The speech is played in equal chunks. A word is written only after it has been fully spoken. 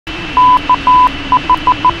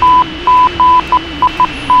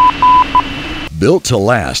Built to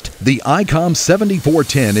last, the Icom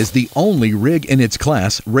 7410 is the only rig in its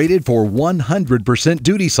class rated for 100%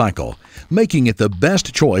 duty cycle, making it the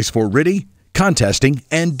best choice for RTTY, contesting,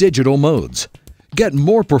 and digital modes. Get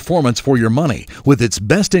more performance for your money with its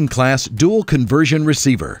best-in-class dual conversion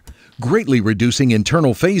receiver, greatly reducing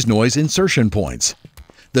internal phase noise insertion points.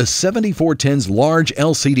 The 7410's large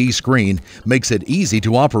LCD screen makes it easy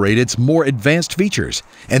to operate its more advanced features,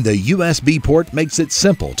 and the USB port makes it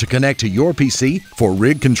simple to connect to your PC for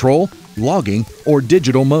rig control, logging, or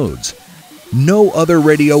digital modes. No other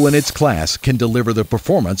radio in its class can deliver the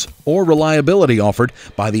performance or reliability offered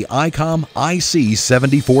by the Icom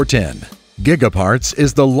IC-7410. Gigaparts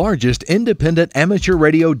is the largest independent amateur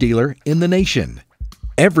radio dealer in the nation.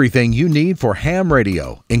 Everything you need for ham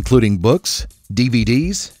radio, including books,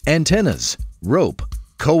 DVDs, antennas, rope,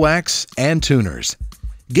 coax, and tuners.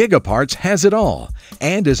 Gigaparts has it all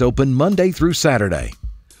and is open Monday through Saturday.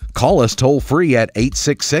 Call us toll-free at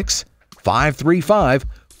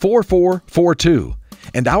 866-535-4442,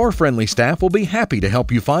 and our friendly staff will be happy to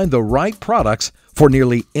help you find the right products for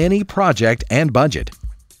nearly any project and budget.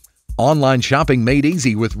 Online shopping made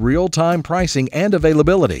easy with real-time pricing and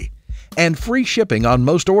availability, and free shipping on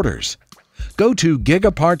most orders. Go to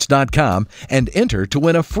gigaparts.com and enter to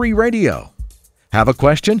win a free radio. Have a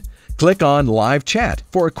question? Click on Live Chat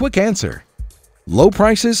for a quick answer. Low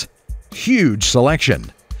prices? Huge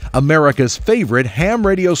selection. America's favorite ham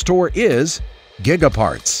radio store is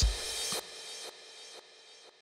Gigaparts.